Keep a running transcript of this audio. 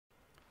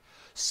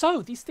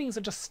So these things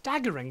are just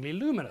staggeringly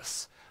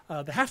luminous.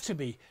 They have to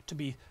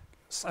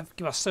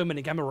give us so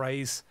many gamma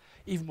rays,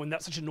 even when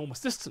that's such enormous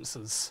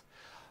distances.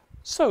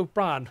 So,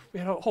 Brian, we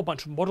had a whole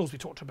bunch of models we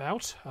talked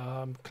about,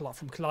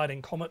 from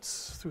colliding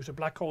comets through to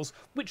black holes.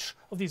 Which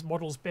of these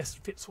models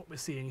best fits what we're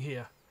seeing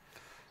here?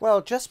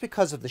 Well, just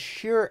because of the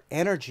sheer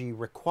energy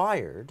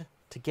required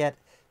to get,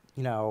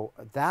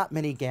 that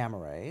many gamma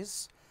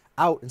rays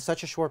out in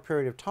such a short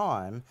period of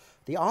time,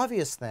 the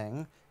obvious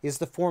thing is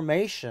the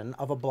formation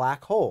of a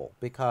black hole,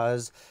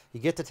 because you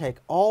get to take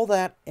all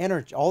that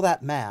energy, all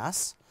that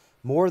mass,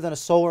 more than a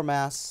solar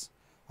mass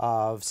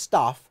of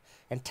stuff,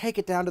 and take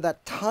it down to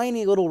that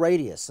tiny little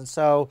radius. And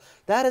so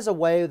that is a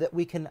way that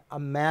we can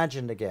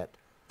imagine to get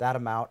that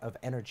amount of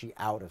energy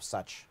out of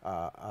such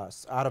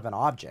out of an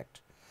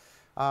object.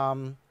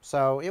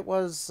 So it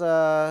was,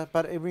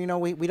 but we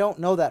don't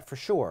know that for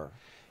sure.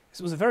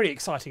 It was a very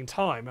exciting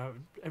time.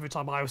 Every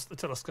time I was at the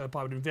telescope,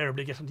 I would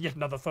invariably get yet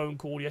another phone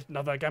call, yet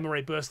another gamma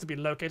ray burst had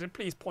been located.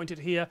 Please point it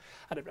here.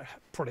 And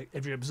probably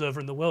every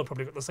observer in the world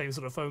probably got the same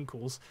sort of phone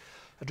calls.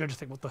 I dread to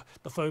think what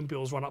the phone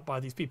bills run up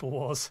by these people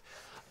was.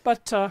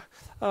 But so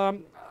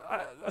over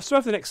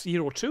the next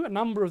year or two, a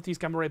number of these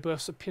gamma ray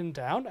bursts are pinned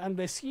down, and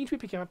they seem to be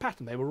picking up a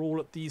pattern. They were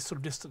all at these sort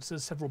of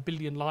distances, several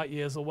billion light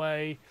years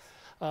away,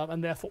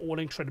 and therefore all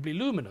incredibly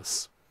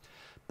luminous.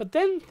 But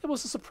then there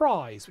was a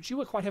surprise, which you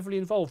were quite heavily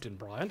involved in,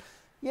 Brian.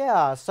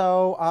 Yeah,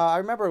 so I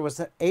remember it was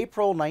in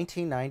April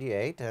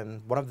 1998,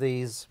 and one of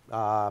these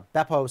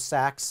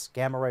Beppo-Sachs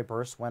gamma ray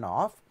bursts went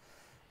off,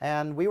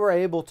 and we were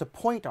able to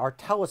point our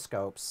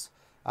telescopes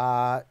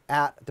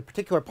at the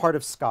particular part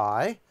of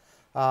sky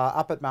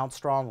up at Mount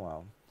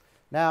Stromlo.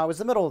 Now, it was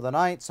the middle of the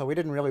night, so we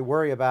didn't really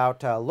worry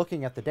about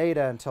looking at the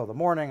data until the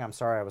morning. I'm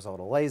sorry, I was a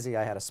little lazy.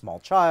 I had a small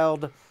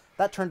child.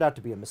 That turned out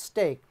to be a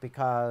mistake,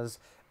 because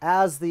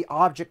as the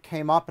object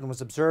came up and was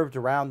observed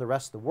around the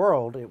rest of the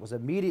world, it was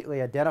immediately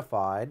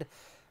identified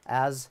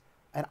as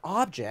an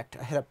object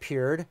had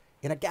appeared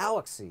in a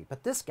galaxy.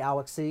 But this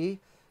galaxy,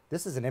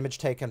 this is an image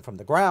taken from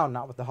the ground,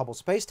 not with the Hubble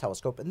Space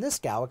Telescope, and this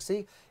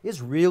galaxy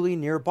is really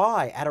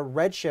nearby at a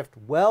redshift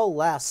well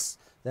less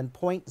than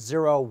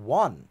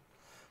 0.01.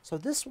 So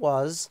this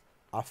was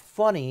a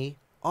funny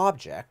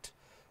object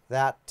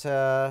that,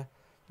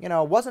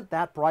 wasn't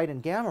that bright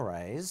in gamma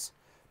rays,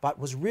 but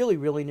was really,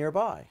 really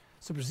nearby.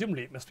 So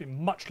presumably it must be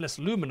much less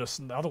luminous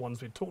than the other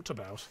ones we talked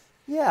about.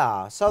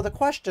 Yeah, so the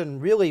question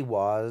really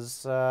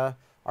was, are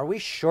we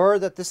sure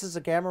that this is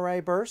a gamma ray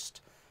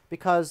burst?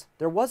 Because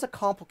there was a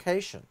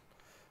complication.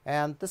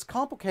 And this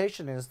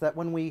complication is that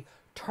when we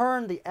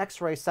turned the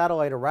X-ray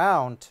satellite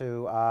around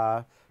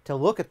to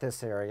look at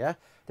this area,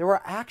 there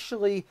were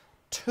actually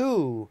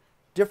two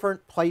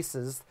different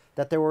places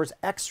that there was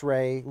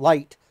X-ray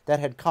light that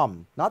had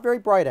come. Not very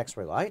bright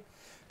X-ray light.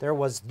 There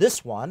was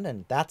this one,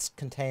 and that's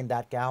contained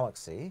that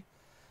galaxy.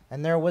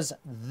 And there was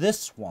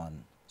this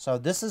one. So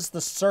this is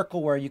the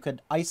circle where you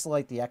could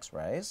isolate the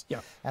X-rays.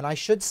 Yeah. And I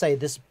should say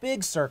this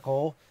big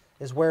circle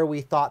is where we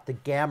thought the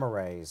gamma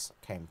rays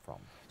came from.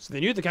 So they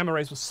knew the gamma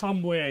rays were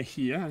somewhere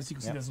here. As you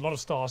can see, there's a lot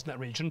of stars in that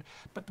region.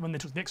 But when they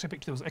took the X-ray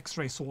picture, there was an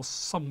X-ray source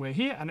somewhere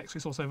here and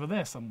X-ray source over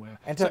there somewhere.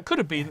 And so it could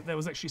have been that there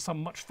was actually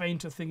some much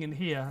fainter thing in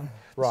here.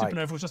 Right.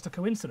 Supernova was just a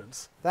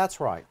coincidence.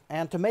 That's right.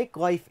 And to make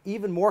life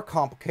even more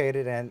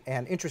complicated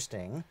and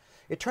interesting,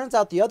 it turns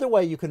out the other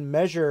way you can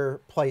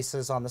measure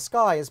places on the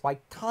sky is by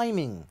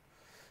timing.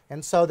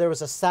 And so there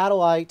was a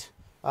satellite,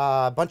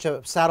 a bunch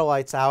of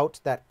satellites out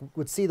that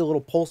would see the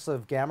little pulse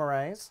of gamma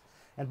rays.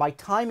 And by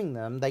timing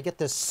them, they get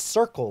this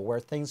circle where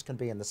things can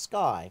be in the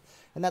sky.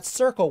 And that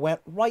circle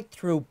went right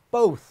through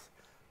both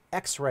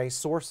X-ray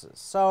sources.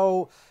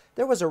 So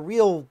there was a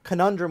real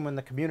conundrum in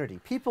the community.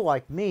 People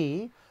like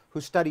me,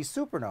 who study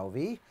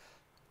supernovae,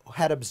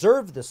 had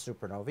observed this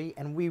supernovae,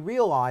 and we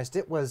realized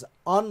it was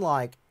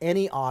unlike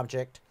any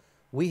object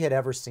we had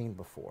ever seen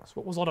before. So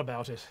what was odd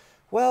about it?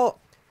 Well,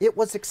 it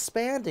was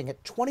expanding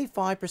at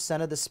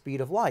 25% of the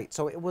speed of light.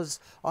 So it was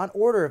on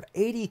order of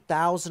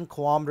 80,000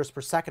 kilometers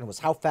per second was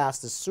how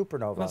fast this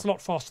supernova. That's a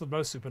lot faster than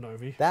most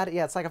supernovae.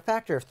 Yeah, it's like a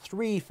factor of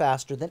 3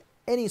 faster than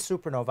any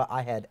supernova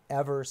I had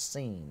ever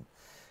seen.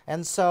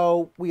 And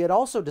so we had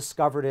also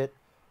discovered it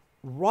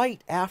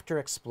right after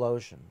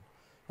explosion.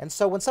 And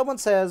so when someone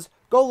says,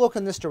 go look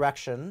in this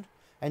direction,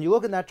 and you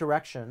look in that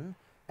direction,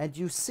 and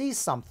you see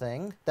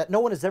something that no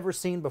one has ever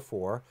seen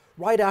before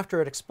right after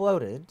it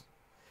exploded,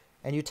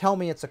 and you tell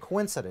me it's a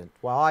coincidence,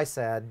 well, I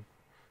said,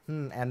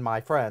 and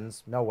my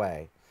friends, no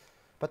way.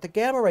 But the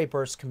gamma ray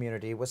burst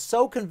community was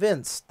so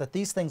convinced that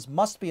these things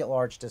must be at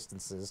large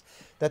distances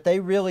that they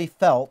really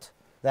felt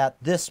that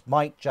this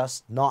might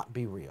just not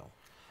be real.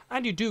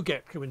 And you do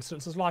get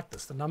coincidences like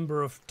this. The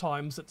number of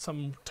times that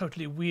some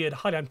totally weird,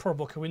 highly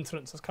improbable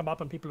coincidence has come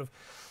up and people have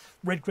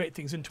read great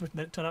things into it and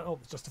then it turned out, oh,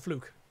 it's just a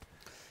fluke.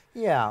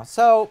 Yeah,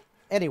 so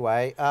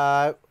anyway,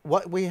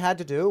 what we had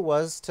to do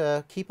was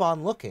to keep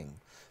on looking.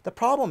 The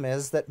problem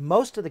is that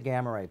most of the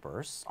gamma ray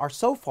bursts are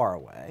so far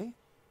away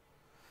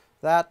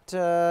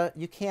that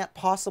you can't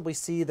possibly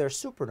see their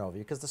supernovae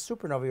because the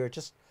supernovae are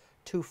just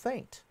too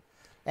faint.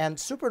 And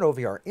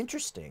supernovae are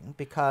interesting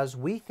because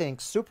we think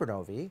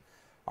supernovae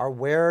are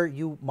where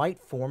you might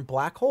form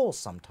black holes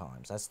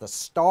sometimes. As the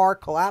star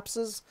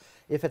collapses,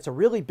 if it's a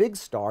really big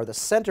star, the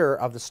center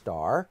of the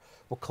star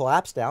will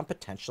collapse down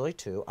potentially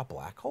to a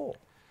black hole.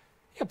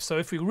 Yep, so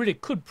if we really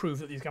could prove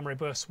that these gamma ray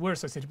bursts were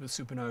associated with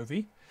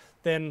supernovae,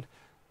 then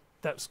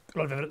that's a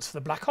lot of evidence for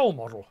the black hole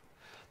model.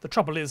 The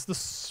trouble is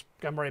this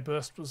gamma ray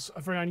burst was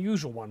a very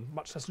unusual one,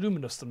 much less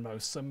luminous than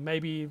most, so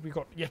maybe we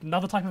got yet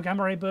another type of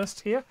gamma ray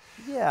burst here?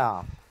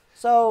 Yeah.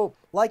 So,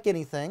 like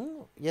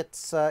anything,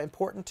 it's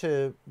important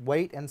to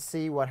wait and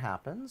see what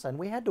happens, and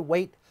we had to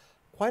wait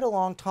quite a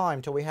long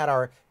time till we had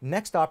our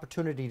next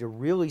opportunity to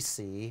really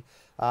see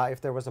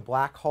if there was a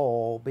black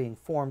hole being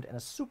formed in a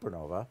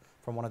supernova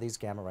from one of these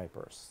gamma ray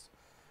bursts.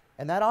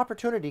 And that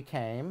opportunity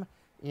came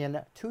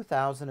in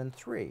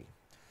 2003.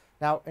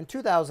 Now, in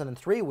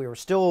 2003, we were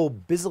still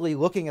busily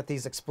looking at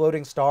these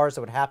exploding stars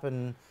that would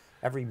happen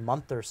every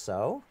month or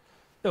so.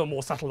 There were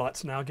more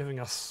satellites now giving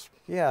us...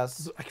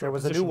 Yes, there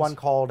was a new one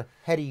called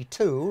Hetty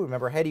 2.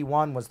 Remember, Hetty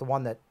 1 was the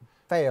one that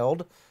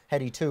failed.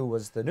 Hetty 2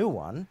 was the new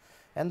one.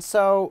 And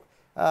so,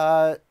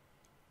 on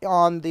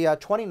the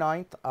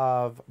 29th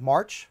of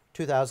March,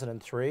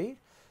 2003,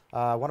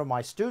 one of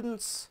my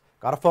students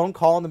got a phone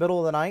call in the middle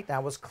of the night. Now,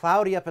 it was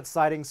cloudy up at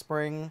Siding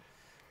Spring,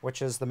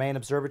 which is the main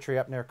observatory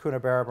up near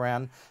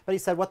Coonabarabran. But he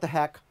said, what the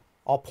heck,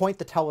 I'll point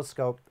the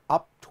telescope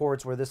up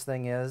towards where this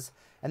thing is.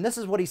 And this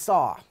is what he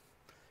saw.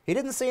 He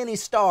didn't see any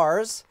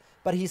stars,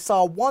 but he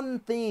saw one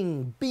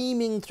thing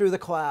beaming through the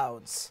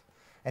clouds.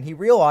 And he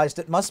realized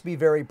it must be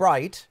very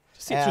bright.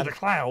 To see through the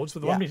clouds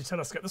with a 1 meter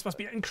telescope, this must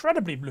be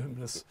incredibly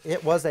luminous.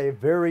 It was a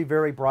very,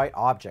 very bright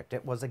object.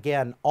 It was,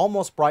 again,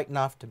 almost bright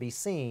enough to be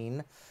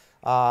seen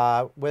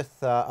with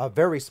a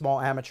very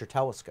small amateur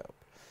telescope.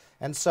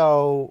 And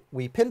so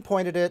we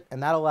pinpointed it,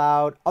 and that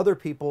allowed other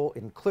people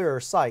in clearer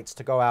sights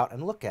to go out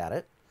and look at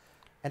it.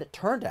 And it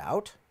turned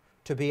out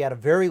to be at a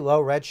very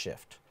low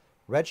redshift,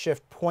 redshift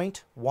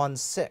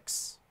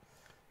 0.16.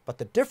 But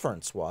the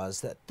difference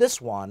was that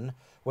this one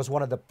was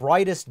one of the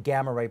brightest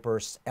gamma ray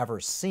bursts ever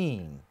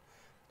seen.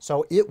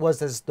 So it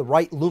was as the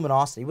right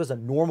luminosity. It was a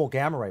normal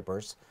gamma ray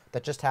burst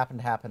that just happened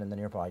to happen in the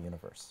nearby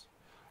universe.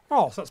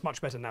 Oh, so that's much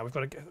better now. We've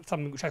got to get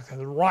something which has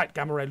the right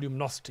gamma ray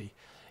luminosity.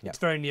 It's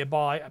very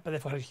nearby, but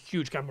therefore had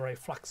huge gamma ray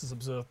fluxes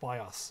observed by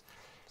us.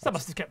 So that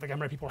must have kept the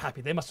gamma ray people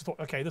happy. They must have thought,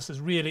 okay, this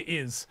really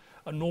is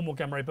a normal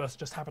gamma ray burst that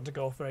just happened to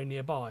go off very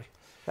nearby.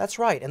 That's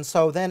right. And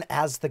so then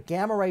as the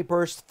gamma ray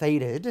burst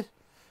faded,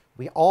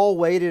 we all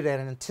waited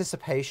in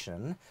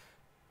anticipation,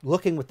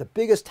 looking with the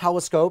biggest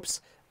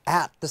telescopes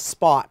at the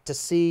spot to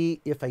see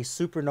if a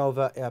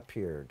supernova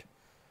appeared.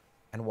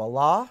 And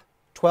voila,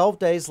 12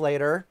 days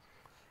later,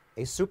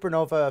 a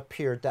supernova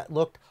appeared that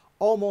looked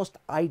almost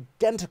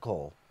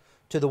identical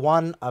to the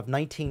one of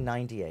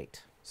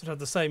 1998. So it had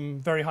the same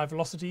very high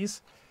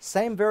velocities?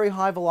 Same very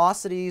high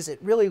velocities. It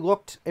really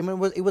looked, I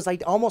mean, it was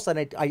almost an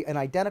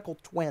identical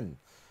twin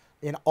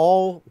in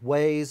all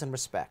ways and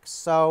respects.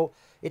 So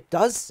it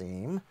does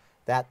seem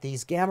that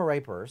these gamma ray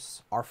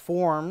bursts are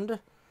formed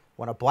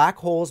when a black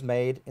hole is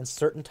made in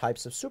certain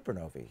types of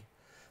supernovae.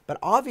 But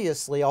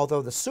obviously,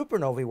 although the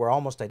supernovae were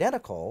almost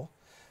identical,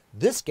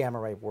 this gamma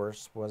ray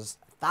burst was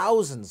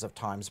thousands of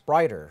times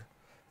brighter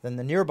than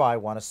the nearby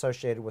one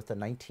associated with the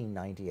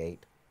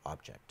 1998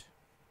 object.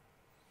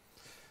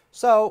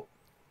 So,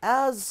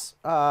 as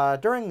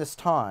during this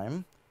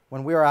time,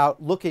 when we were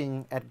out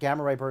looking at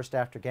gamma ray burst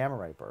after gamma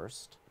ray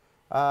burst,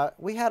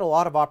 we had a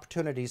lot of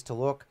opportunities to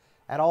look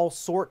at all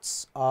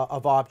sorts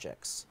of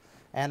objects.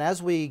 And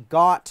as we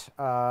got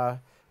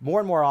more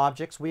and more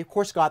objects, we of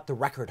course got the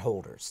record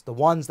holders, the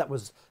ones that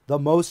was the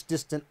most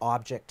distant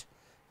object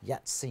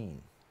yet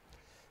seen.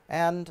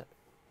 And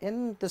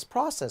in this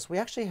process, we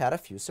actually had a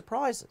few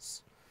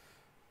surprises.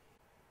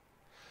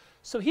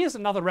 So here's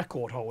another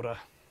record holder.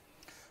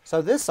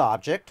 So this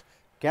object,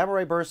 gamma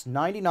ray burst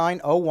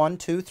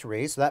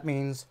 990123, so that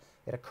means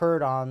it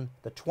occurred on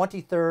the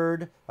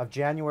 23rd of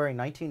January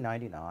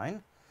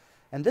 1999.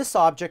 And this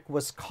object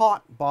was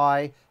caught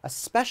by a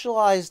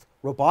specialized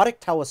robotic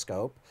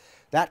telescope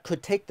that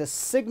could take the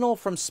signal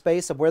from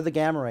space of where the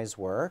gamma rays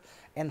were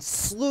and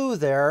slew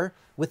there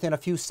within a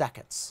few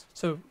seconds.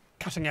 So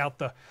cutting out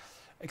the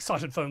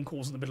excited phone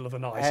calls in the middle of the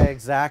night.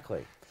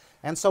 Exactly.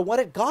 And so when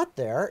it got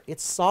there,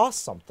 it saw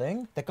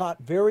something that got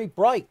very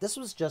bright. This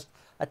was just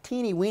a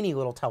teeny-weeny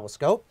little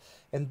telescope,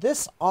 and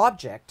this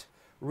object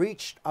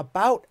reached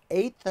about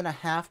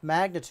 8.5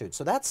 magnitude.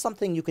 So that's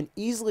something you can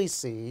easily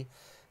see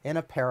in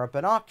a pair of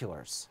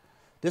binoculars.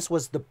 This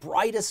was the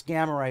brightest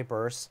gamma ray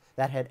burst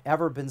that had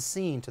ever been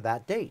seen to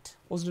that date.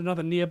 Was it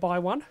another nearby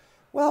one?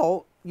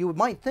 Well, you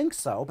might think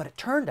so, but it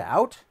turned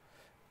out,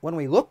 when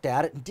we looked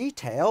at it in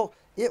detail,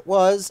 it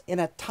was in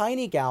a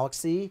tiny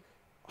galaxy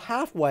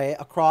halfway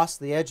across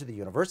the edge of the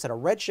universe at a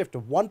redshift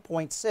of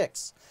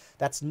 1.6.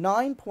 That's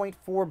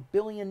 9.4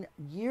 billion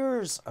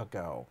years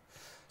ago.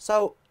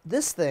 So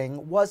this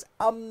thing was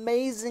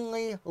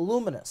amazingly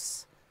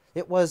luminous.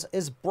 It was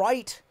as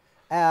bright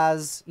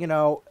as,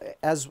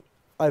 as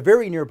a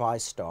very nearby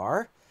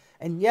star,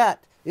 and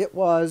yet it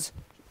was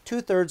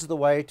 2/3 of the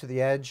way to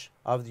the edge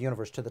of the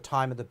universe, to the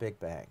time of the Big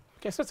Bang.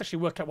 Okay, so let's actually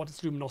work out what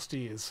its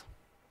luminosity is.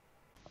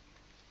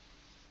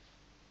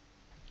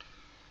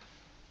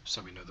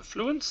 So we know the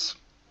fluence,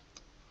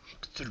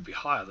 considerably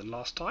higher than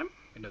last time.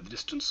 We know the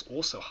distance,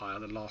 also higher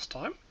than last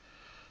time.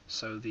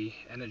 So the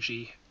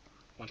energy,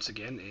 once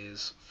again,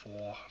 is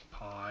 4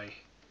 pi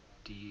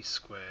d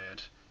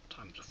squared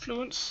times the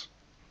fluence,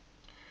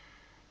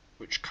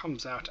 which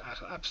comes out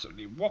at an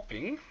absolutely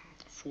whopping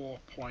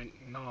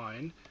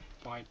 4.9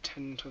 by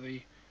 10 to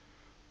the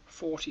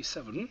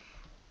 47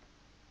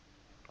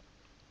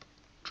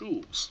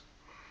 joules.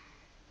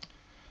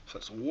 So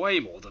that's way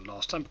more than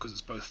last time because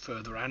it's both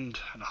further and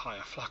had a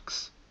higher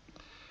flux.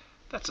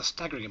 That's a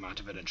staggering amount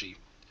of energy.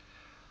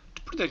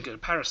 To put it in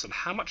comparison,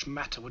 how much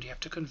matter would you have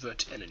to convert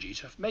to energy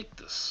to make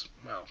this?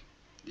 Well,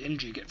 the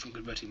energy you get from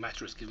converting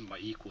matter is given by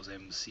E equals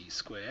mc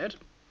squared.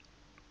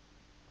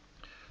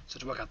 So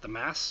to work out the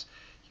mass,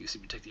 you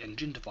simply take the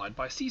energy and divide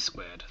by c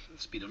squared,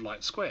 the speed of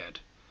light squared.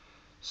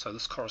 So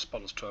this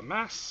corresponds to a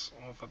mass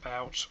of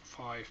about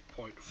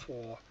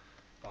 5.4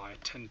 by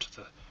 10 to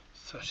the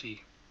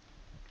 30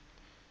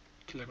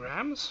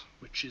 kilograms,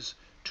 which is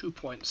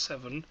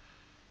 2.7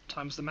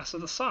 times the mass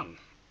of the Sun.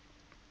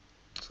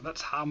 So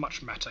that's how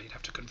much matter you'd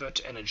have to convert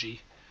to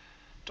energy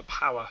to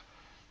power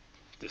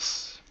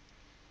this